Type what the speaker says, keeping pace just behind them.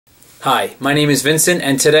Hi, my name is Vincent,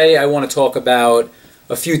 and today I want to talk about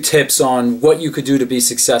a few tips on what you could do to be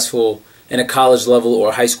successful in a college level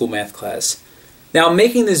or high school math class. Now, I'm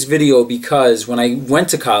making this video because when I went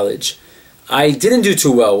to college, I didn't do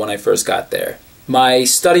too well when I first got there. My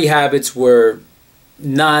study habits were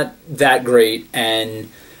not that great, and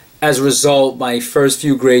as a result, my first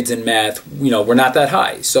few grades in math, were not that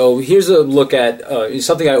high. So here's a look at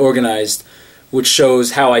something I organized, which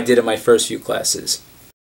shows how I did in my first few classes.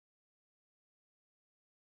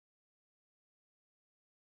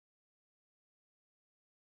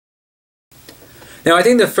 Now, I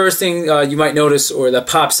think the first thing you might notice or that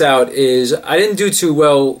pops out is I didn't do too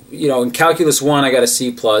well, in Calculus 1 I got a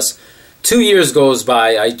C+. 2 years goes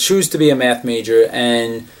by, I choose to be a math major,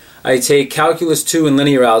 and I take Calculus 2 and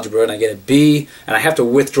linear algebra, and I get a B, and I have to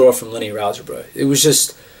withdraw from linear algebra. It was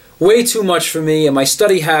just way too much for me, and my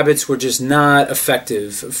study habits were just not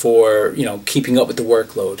effective for, keeping up with the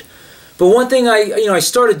workload. But one thing I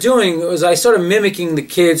started doing was I started mimicking the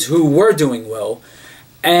kids who were doing well.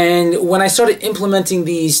 And when I started implementing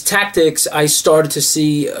these tactics, I started to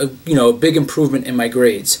see a big improvement in my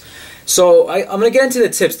grades. So I'm going to get into the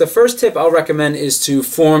tips. The first tip I'll recommend is to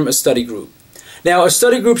form a study group. Now, a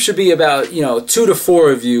study group should be about 2 to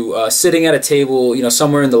 4 of you sitting at a table,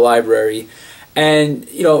 somewhere in the library. And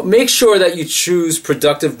make sure that you choose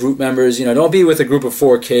productive group members. Don't be with a group of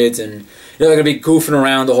 4 kids and they're going to be goofing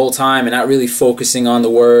around the whole time and not really focusing on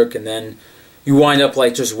the work, and then you wind up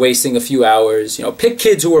just wasting a few hours. Pick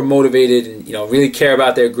kids who are motivated and really care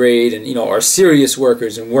about their grade and are serious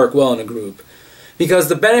workers and work well in a group. Because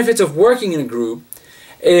the benefits of working in a group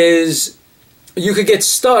is you could get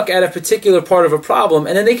stuck at a particular part of a problem,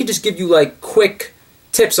 and then they could just give you quick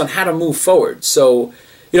tips on how to move forward. So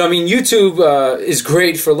YouTube is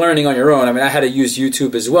great for learning on your own. I had to use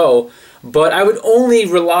YouTube as well, but I would only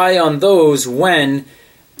rely on those when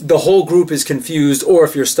the whole group is confused or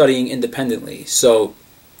if you're studying independently. So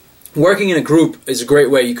working in a group is a great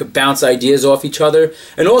way. You could bounce ideas off each other.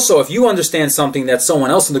 And also, if you understand something that someone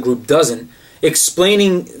else in the group doesn't,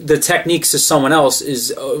 explaining the techniques to someone else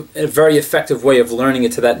is a very effective way of learning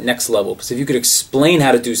it to that next level. Because if you could explain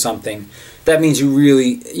how to do something, that means you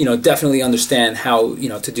really, definitely understand how,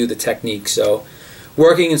 to do the technique. So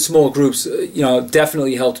working in small groups,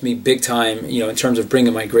 definitely helped me big time, in terms of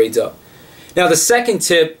bringing my grades up. Now, the second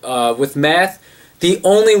tip with math, the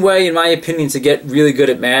only way, in my opinion, to get really good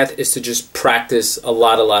at math is to just practice a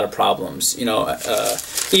lot of problems.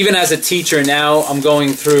 Even as a teacher now, I'm going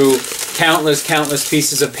through countless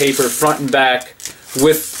pieces of paper, front and back,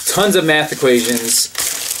 with tons of math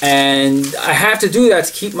equations, and I have to do that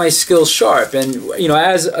to keep my skills sharp. And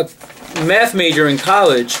as a math major in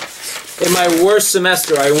college, in my worst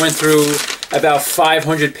semester, I went through about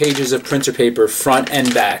 500 pages of printer paper, front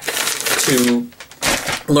and back, to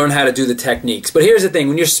learn how to do the techniques. But here's the thing,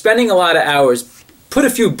 when you're spending a lot of hours, put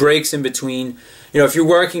a few breaks in between. If you're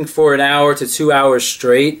working for an hour to 2 hours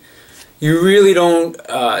straight, you really don't,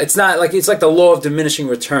 it's like the law of diminishing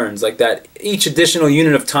returns, like that each additional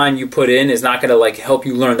unit of time you put in is not going to help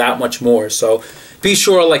you learn that much more. So be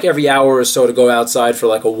sure every hour or so to go outside for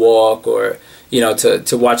a walk, or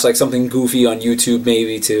to watch something goofy on YouTube,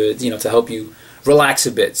 maybe to help you relax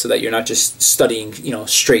a bit so that you're not just studying,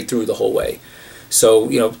 straight through the whole way. So,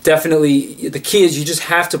 definitely the key is you just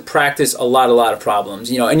have to practice a lot of problems,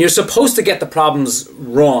 and you're supposed to get the problems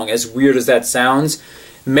wrong, as weird as that sounds.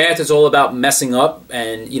 Math is all about messing up,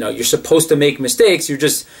 and, you're supposed to make mistakes. You're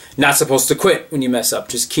just not supposed to quit when you mess up.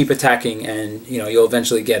 Just keep attacking, and, you'll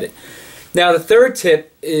eventually get it. Now, the third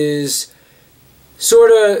tip is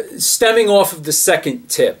sort of stemming off of the second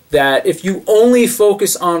tip, that if you only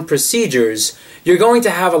focus on procedures, you're going to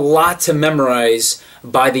have a lot to memorize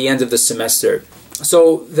by the end of the semester.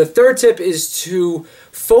 So the third tip is to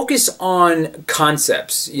focus on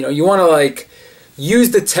concepts. You want to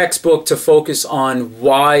use the textbook to focus on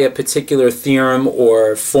why a particular theorem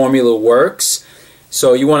or formula works.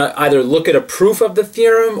 So you want to either look at a proof of the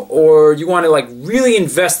theorem, or you want to really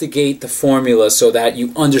investigate the formula so that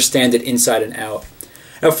you understand it inside and out.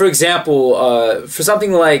 Now, for example, for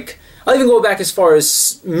something I'll even go back as far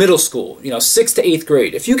as middle school, 6th to 8th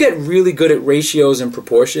grade. If you get really good at ratios and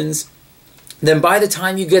proportions, then by the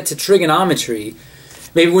time you get to trigonometry,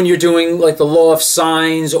 maybe when you're doing the law of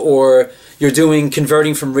sines, or you're doing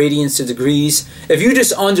converting from radians to degrees, if you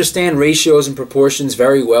just understand ratios and proportions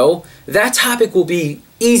very well, that topic will be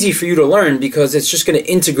easy for you to learn because it's just going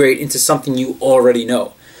to integrate into something you already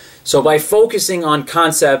know. So by focusing on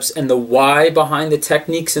concepts and the why behind the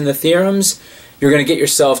techniques and the theorems, you're going to get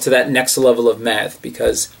yourself to that next level of math,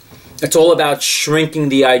 because it's all about shrinking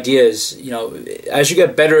the ideas. As you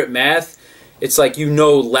get better at math, it's like you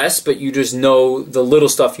know less, but you just know the little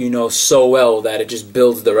stuff you know so well that it just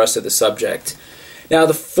builds the rest of the subject. Now,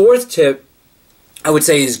 the fourth tip I would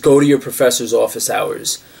say is go to your professor's office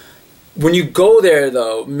hours. When you go there,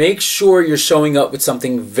 though, make sure you're showing up with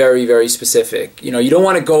something very, very specific. You know, you don't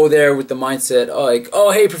want to go there with the mindset like,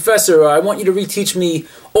 oh, hey, professor, I want you to reteach me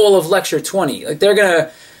all of lecture 20. Like, they're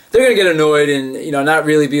gonna get annoyed and, you know, not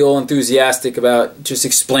really be all enthusiastic about just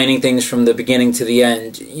explaining things from the beginning to the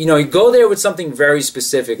end. You know, you go there with something very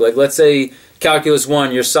specific. Like, let's say Calculus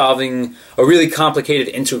 1, you're solving a really complicated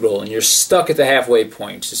integral and you're stuck at the halfway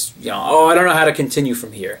point. Just, you know, oh, I don't know how to continue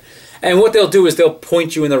from here. And what they'll do is they'll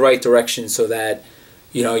point you in the right direction so that,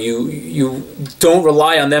 you know, you don't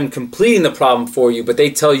rely on them completing the problem for you, but they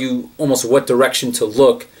tell you almost what direction to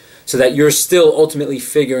look so that you're still ultimately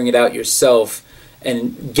figuring it out yourself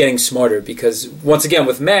and getting smarter. Because, once again,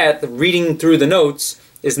 with math, reading through the notes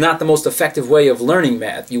is not the most effective way of learning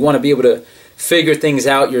math. You want to be able to figure things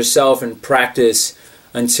out yourself and practice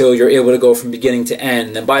until you're able to go from beginning to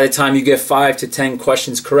end. And by the time you get 5 to 10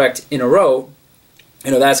 questions correct in a row, you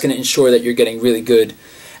know, that's going to ensure that you're getting really good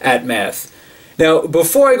at math. Now,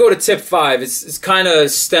 before I go to tip 5, it's kind of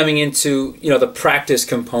stemming into, you know, the practice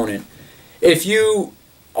component. If you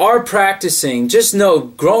are practicing, just know,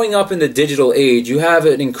 growing up in the digital age, you have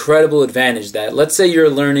an incredible advantage that, let's say you're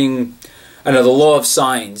learning, I don't know, the law of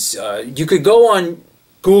sines. You could go on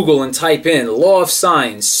Google and type in law of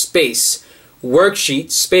sines, space, worksheet,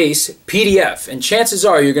 space, PDF, and chances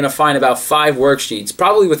are you're going to find about 5 worksheets,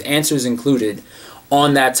 probably with answers included,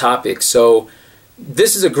 on that topic. So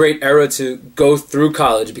this is a great era to go through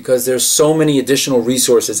college because there's so many additional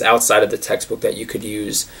resources outside of the textbook that you could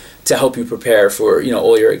use to help you prepare for, you know,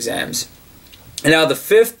 all your exams. And now the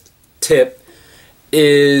 5th tip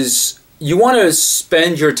is you want to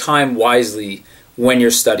spend your time wisely when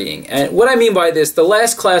you're studying. And what I mean by this, the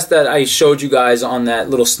last class that I showed you guys on that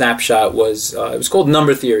little snapshot was it was called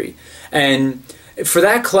number theory. And for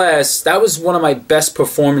that class, that was one of my best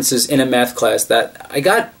performances in a math class. That I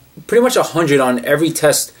got pretty much 100 on every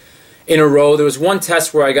test in a row. There was one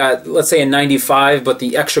test where I got, let's say, a 95, but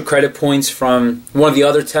the extra credit points from one of the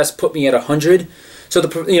other tests put me at 100. So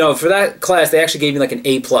for that class, they actually gave me like an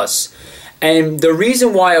A+. And the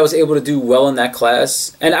reason why I was able to do well in that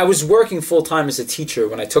class, and I was working full-time as a teacher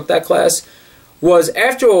when I took that class, was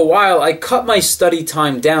after a while I cut my study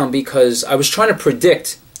time down because I was trying to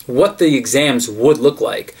predict what the exams would look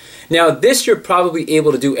like. Now, this you're probably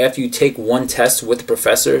able to do after you take one test with the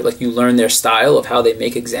professor, like you learn their style of how they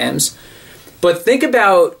make exams. But think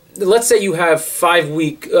about, let's say you have 5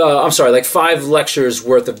 lectures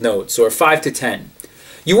worth of notes, or 5 to 10.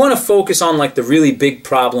 You want to focus on like the really big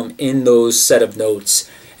problem in those set of notes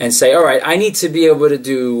and say, all right, I need to be able to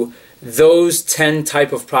do those 10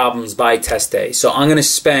 type of problems by test day. So I'm going to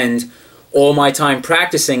spend all my time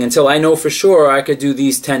practicing until I know for sure I could do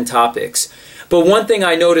these 10 topics. But one thing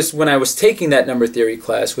I noticed when I was taking that number theory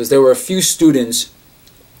class was there were a few students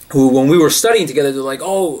who, when we were studying together, they're like,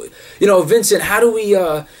 oh, you know, Vincent, how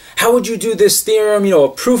would you do this theorem, you know, a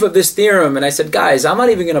proof of this theorem? And I said, guys, I'm not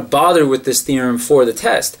even going to bother with this theorem for the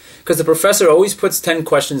test because the professor always puts 10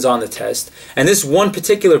 questions on the test. And this one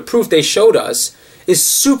particular proof they showed us is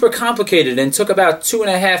super complicated and took about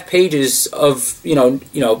 2.5 pages of,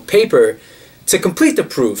 paper to complete the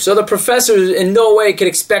proof. So the professor in no way could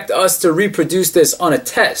expect us to reproduce this on a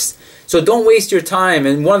test. So don't waste your time.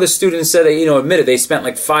 And one of the students said, admitted they spent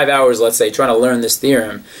like 5 hours, let's say, trying to learn this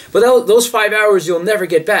theorem. But those 5 hours you'll never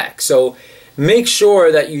get back. So make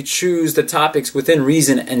sure that you choose the topics within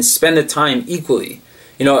reason and spend the time equally.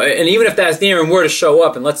 And even if that theorem were to show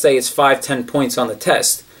up, and let's say it's 5-10 points on the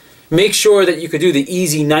test, make sure that you could do the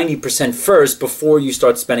easy 90% first before you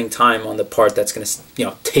start spending time on the part that's going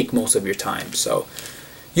to, take most of your time. So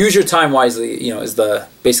use your time wisely, is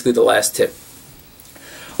basically the last tip.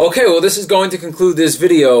 Okay, well, this is going to conclude this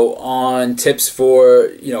video on tips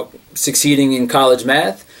for, succeeding in college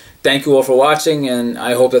math. Thank you all for watching, and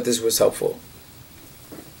I hope that this was helpful.